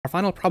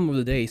final problem of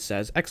the day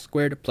says x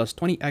squared plus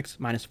 20x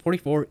minus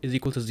 44 is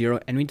equal to 0,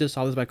 and we need to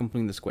solve this by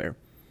completing the square.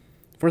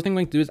 First thing I'm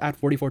going to do is add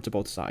 44 to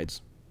both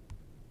sides.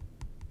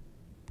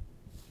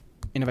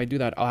 And if I do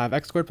that, I'll have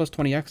x squared plus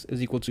 20x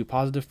is equal to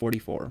positive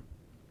 44.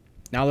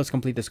 Now let's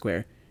complete the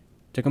square.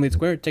 To complete the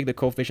square, take the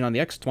coefficient on the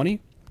x, 20,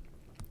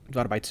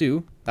 divided by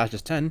 2, that's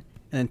just 10, and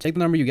then take the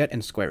number you get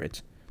and square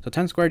it. So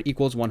 10 squared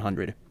equals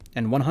 100,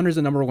 and 100 is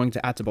the number we're going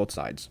to add to both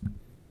sides.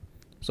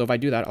 So if I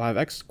do that, I'll have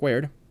x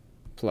squared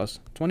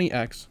plus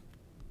 20x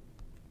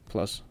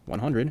plus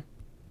 100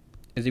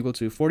 is equal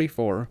to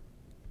 44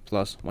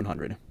 plus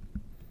 100.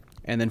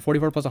 And then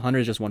 44 plus 100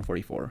 is just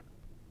 144.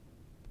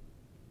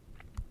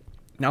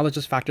 Now let's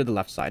just factor the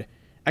left side.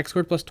 X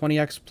squared plus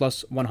 20x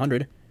plus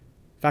 100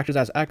 factors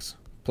as x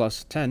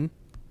plus 10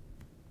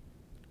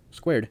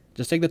 squared.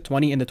 Just take the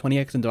 20 and the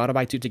 20x and divide it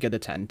by 2 to get the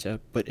 10 to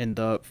put in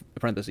the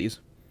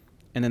parentheses.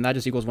 And then that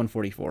just equals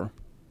 144.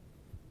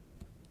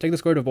 Take the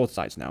square root of both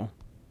sides now.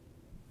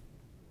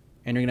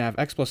 And you're going to have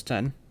x plus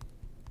 10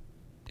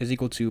 is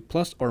equal to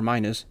plus or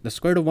minus. The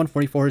square root of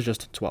 144 is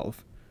just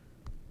 12.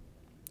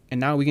 And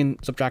now we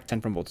can subtract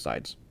 10 from both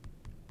sides.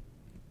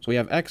 So we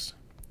have x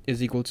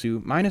is equal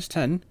to minus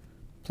 10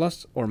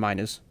 plus or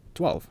minus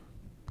 12.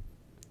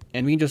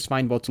 And we can just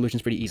find both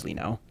solutions pretty easily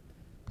now.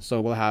 So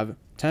we'll have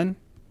 10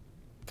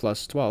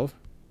 plus 12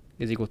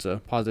 is equal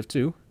to positive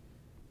 2,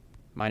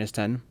 minus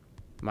 10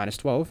 minus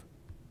 12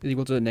 is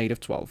equal to negative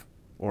 12.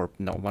 Or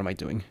no, what am I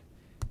doing?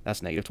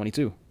 That's negative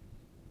 22.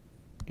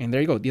 And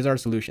there you go, these are our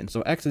solutions.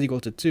 So x is equal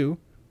to 2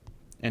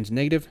 and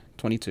negative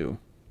 22.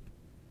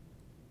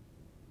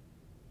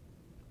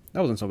 That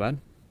wasn't so bad.